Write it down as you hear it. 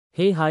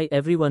Hi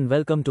everyone,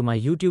 welcome to my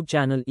YouTube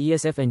channel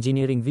ESF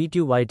Engineering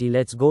V2YT.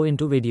 Let's go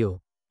into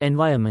video.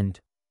 Environment.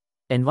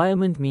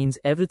 Environment means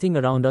everything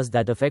around us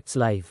that affects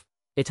life.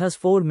 It has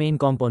four main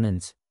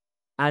components.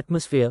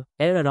 Atmosphere,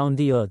 air around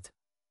the earth.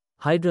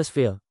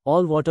 Hydrosphere,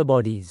 all water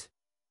bodies.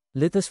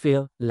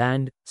 Lithosphere,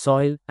 land,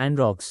 soil, and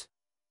rocks.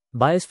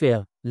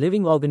 Biosphere,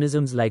 living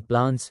organisms like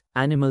plants,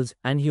 animals,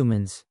 and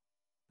humans.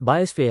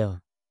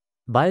 Biosphere.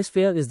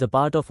 Biosphere is the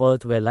part of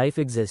earth where life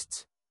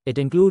exists. It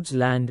includes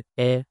land,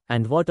 air,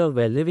 and water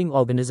where living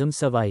organisms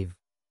survive.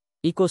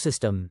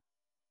 Ecosystem.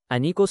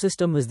 An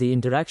ecosystem is the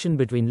interaction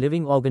between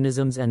living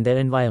organisms and their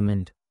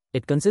environment.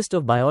 It consists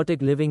of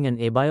biotic living and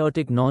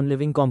abiotic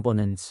non-living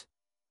components.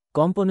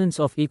 Components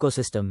of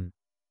ecosystem.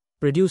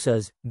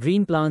 Producers,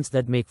 green plants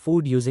that make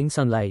food using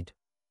sunlight.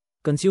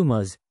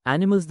 Consumers,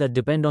 animals that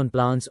depend on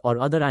plants or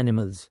other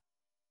animals.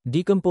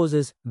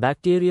 Decomposers,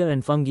 bacteria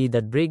and fungi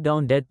that break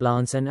down dead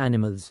plants and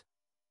animals.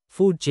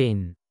 Food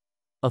chain.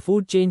 A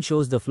food chain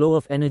shows the flow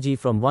of energy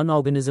from one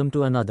organism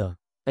to another.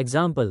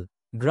 Example: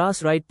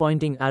 grass right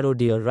pointing arrow,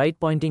 deer right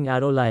pointing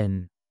arrow,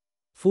 lion.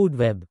 Food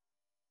web.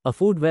 A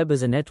food web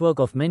is a network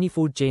of many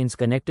food chains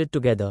connected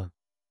together.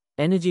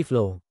 Energy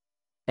flow.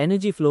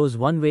 Energy flows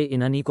one way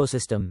in an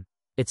ecosystem.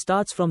 It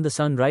starts from the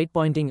sun right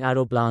pointing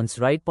arrow, plants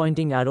right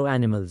pointing arrow,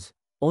 animals.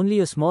 Only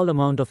a small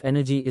amount of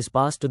energy is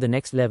passed to the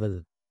next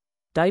level.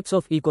 Types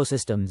of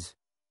ecosystems.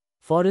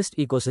 Forest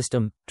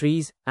ecosystem,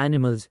 trees,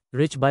 animals,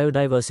 rich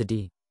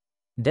biodiversity.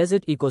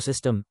 Desert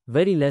ecosystem,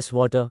 very less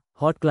water,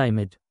 hot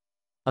climate.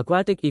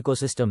 Aquatic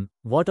ecosystem,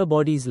 water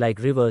bodies like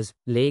rivers,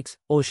 lakes,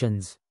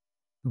 oceans.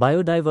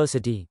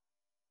 Biodiversity.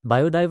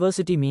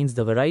 Biodiversity means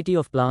the variety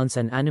of plants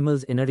and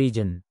animals in a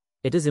region.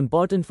 It is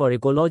important for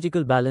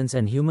ecological balance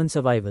and human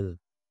survival.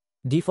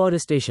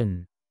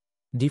 Deforestation.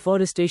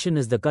 Deforestation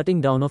is the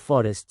cutting down of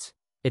forests.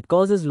 It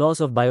causes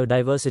loss of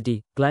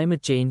biodiversity,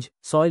 climate change,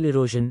 soil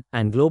erosion,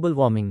 and global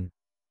warming.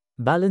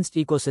 Balanced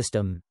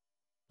ecosystem.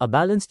 A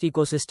balanced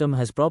ecosystem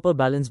has proper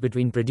balance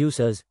between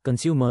producers,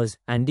 consumers,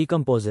 and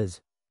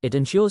decomposers. It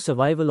ensures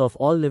survival of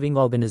all living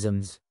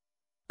organisms.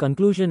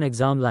 Conclusion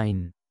exam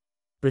line.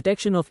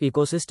 Protection of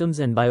ecosystems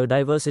and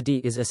biodiversity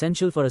is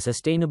essential for a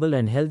sustainable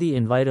and healthy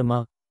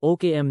environment.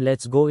 OKM,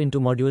 let's go into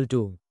Module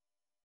 2.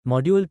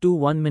 Module 2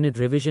 1-minute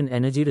revision.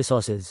 Energy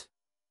resources.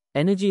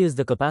 Energy is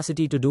the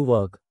capacity to do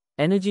work.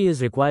 Energy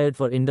is required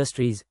for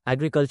industries,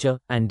 agriculture,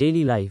 and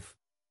daily life.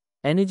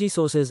 Energy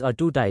sources are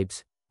two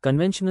types.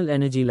 Conventional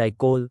energy like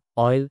coal,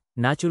 oil,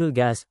 natural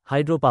gas,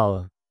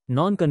 hydropower.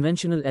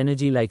 Non-conventional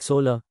energy like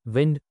solar,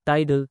 wind,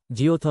 tidal,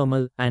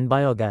 geothermal, and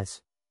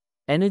biogas.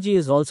 Energy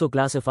is also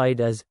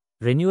classified as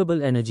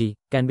renewable energy,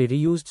 can be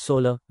reused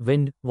solar,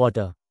 wind,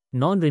 water.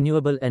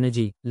 Non-renewable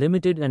energy,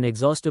 limited and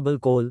exhaustible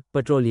coal,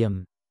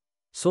 petroleum.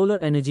 Solar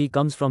energy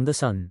comes from the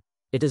sun.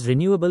 It is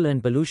renewable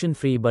and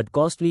pollution-free but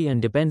costly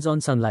and depends on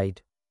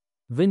sunlight.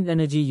 Wind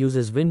energy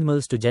uses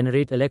windmills to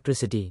generate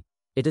electricity.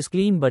 It is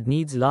clean but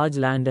needs large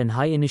land and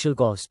high initial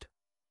cost.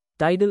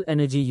 Tidal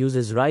energy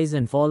uses rise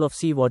and fall of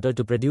seawater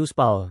to produce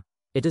power.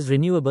 It is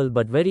renewable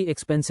but very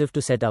expensive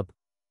to set up.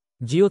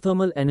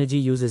 Geothermal energy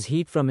uses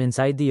heat from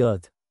inside the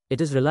earth. It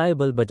is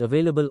reliable but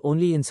available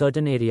only in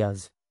certain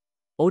areas.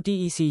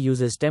 OTEC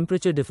uses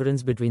temperature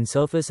difference between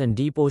surface and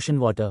deep ocean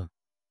water.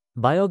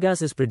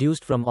 Biogas is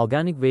produced from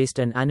organic waste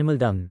and animal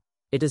dung.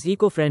 It is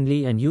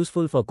eco-friendly and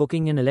useful for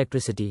cooking and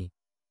electricity.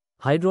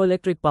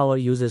 Hydroelectric power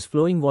uses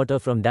flowing water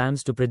from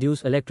dams to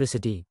produce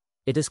electricity.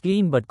 It is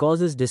clean but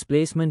causes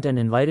displacement and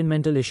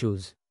environmental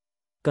issues.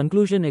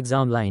 Conclusion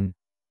exam line.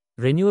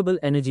 Renewable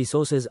energy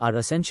sources are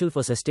essential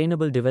for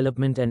sustainable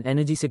development and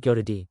energy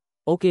security.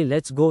 Okay,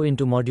 let's go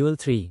into Module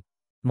 3.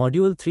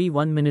 Module 3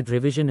 1-minute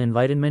revision.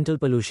 Environmental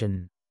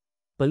pollution.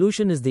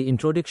 Pollution is the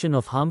introduction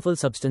of harmful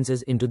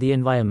substances into the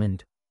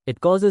environment.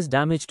 It causes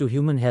damage to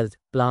human health,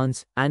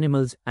 plants,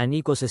 animals, and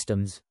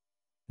ecosystems.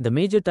 The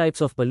major types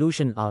of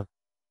pollution are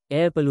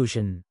air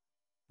pollution,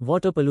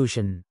 water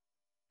pollution,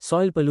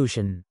 soil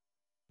pollution,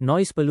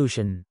 noise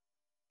pollution,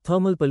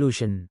 thermal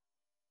pollution,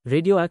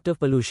 radioactive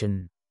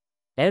pollution.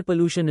 Air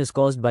pollution is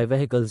caused by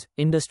vehicles,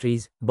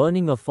 industries,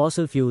 burning of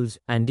fossil fuels,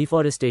 and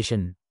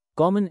deforestation.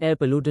 Common air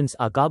pollutants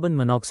are carbon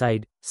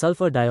monoxide,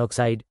 sulfur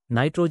dioxide,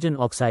 nitrogen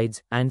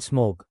oxides, and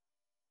smoke.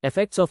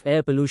 Effects of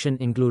air pollution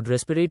include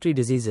respiratory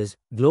diseases,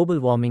 global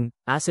warming,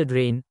 acid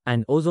rain,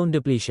 and ozone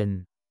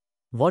depletion.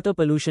 Water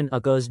pollution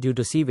occurs due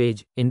to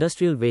sewage,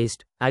 industrial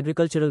waste,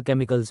 agricultural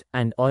chemicals,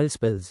 and oil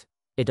spills.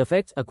 It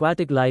affects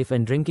aquatic life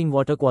and drinking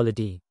water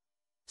quality.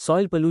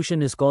 Soil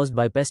pollution is caused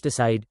by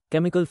pesticide,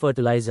 chemical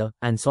fertilizer,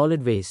 and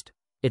solid waste.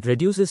 It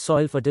reduces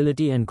soil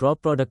fertility and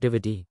crop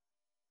productivity.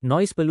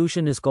 Noise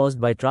pollution is caused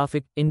by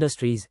traffic,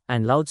 industries,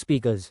 and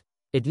loudspeakers.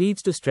 It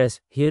leads to stress,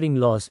 hearing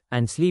loss,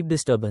 and sleep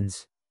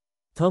disturbance.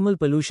 Thermal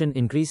pollution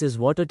increases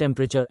water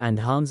temperature and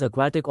harms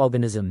aquatic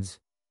organisms.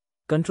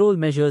 Control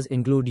measures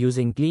include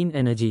using clean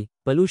energy,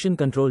 pollution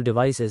control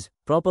devices,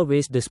 proper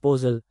waste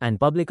disposal, and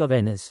public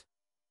awareness.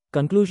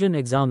 Conclusion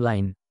exam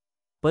line.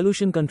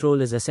 Pollution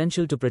control is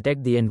essential to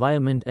protect the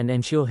environment and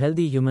ensure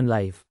healthy human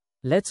life.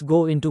 Let's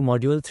go into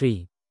Module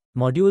 3.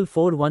 Module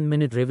 4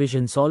 1-minute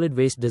revision Solid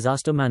waste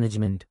disaster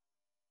management.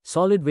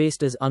 Solid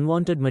waste is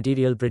unwanted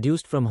material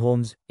produced from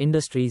homes,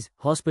 industries,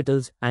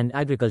 hospitals, and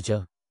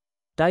agriculture.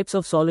 Types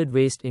of solid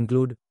waste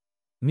include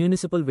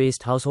municipal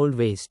waste, household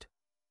waste,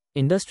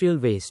 industrial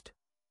waste,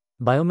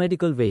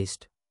 biomedical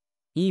waste,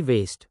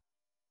 e-waste,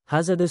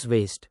 hazardous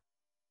waste.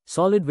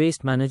 Solid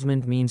waste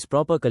management means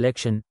proper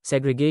collection,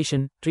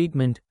 segregation,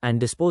 treatment, and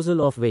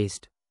disposal of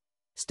waste.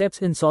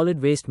 Steps in solid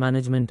waste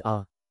management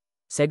are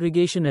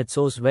segregation at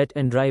source, wet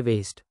and dry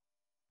waste,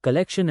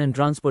 collection and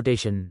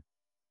transportation,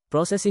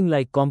 processing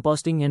like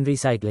composting and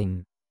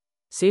recycling,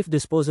 safe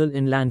disposal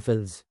in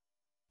landfills.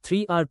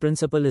 3R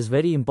principle is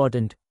very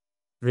important.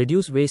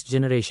 Reduce waste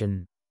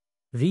generation,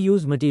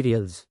 reuse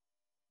materials,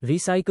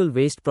 recycle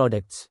waste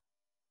products.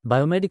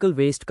 Biomedical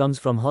waste comes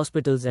from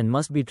hospitals and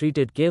must be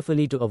treated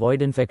carefully to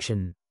avoid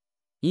infection.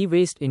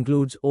 E-waste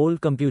includes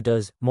old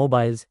computers,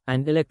 mobiles,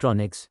 and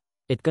electronics.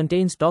 It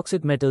contains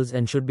toxic metals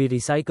and should be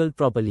recycled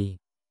properly.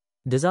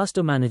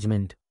 Disaster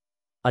management.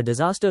 A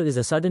disaster is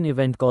a sudden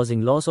event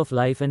causing loss of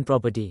life and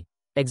property.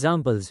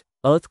 Examples: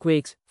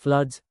 earthquakes,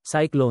 floods,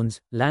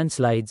 cyclones,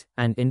 landslides,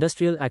 and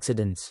industrial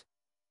accidents.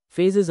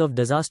 Phases of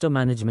disaster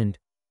management: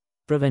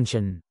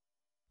 prevention,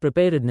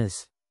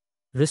 preparedness,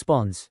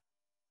 response,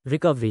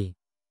 recovery.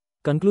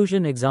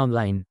 Conclusion exam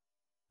line.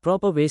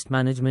 Proper waste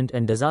management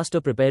and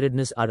disaster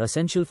preparedness are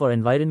essential for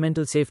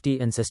environmental safety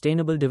and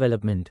sustainable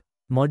development.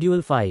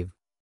 Module 5.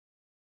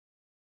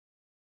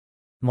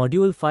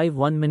 Module 5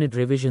 1-minute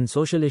revision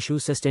Social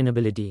issues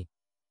Sustainability.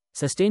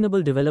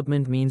 Sustainable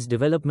development means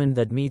development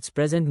that meets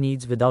present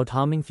needs without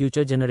harming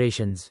future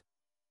generations.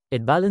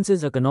 It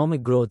balances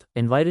economic growth,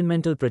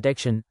 environmental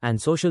protection,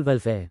 and social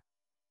welfare.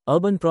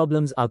 Urban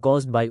problems are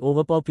caused by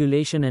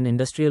overpopulation and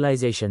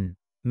industrialization.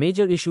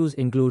 Major issues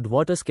include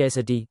water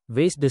scarcity,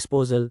 waste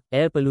disposal,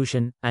 air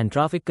pollution, and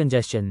traffic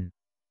congestion.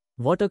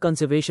 Water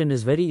conservation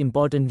is very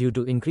important due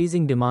to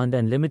increasing demand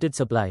and limited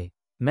supply.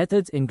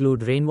 Methods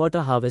include rainwater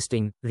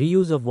harvesting,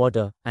 reuse of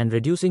water, and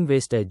reducing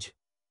wastage.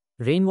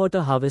 Rainwater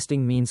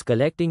harvesting means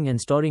collecting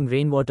and storing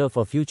rainwater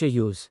for future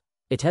use.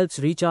 It helps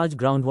recharge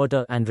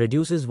groundwater and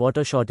reduces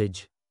water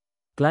shortage.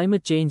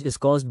 Climate change is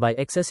caused by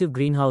excessive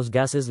greenhouse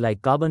gases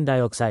like carbon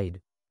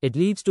dioxide. It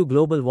leads to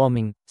global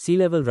warming, sea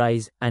level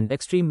rise, and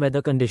extreme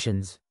weather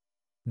conditions.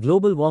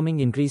 Global warming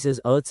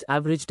increases Earth's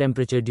average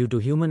temperature due to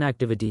human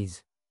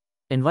activities.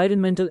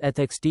 Environmental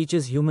ethics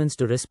teaches humans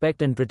to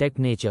respect and protect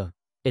nature.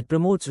 It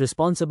promotes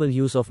responsible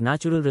use of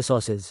natural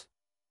resources.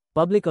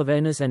 Public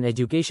awareness and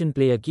education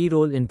play a key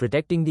role in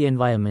protecting the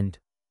environment.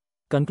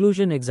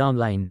 Conclusion exam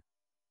line.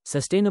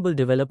 Sustainable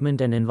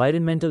development and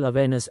environmental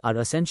awareness are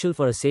essential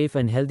for a safe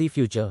and healthy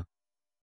future.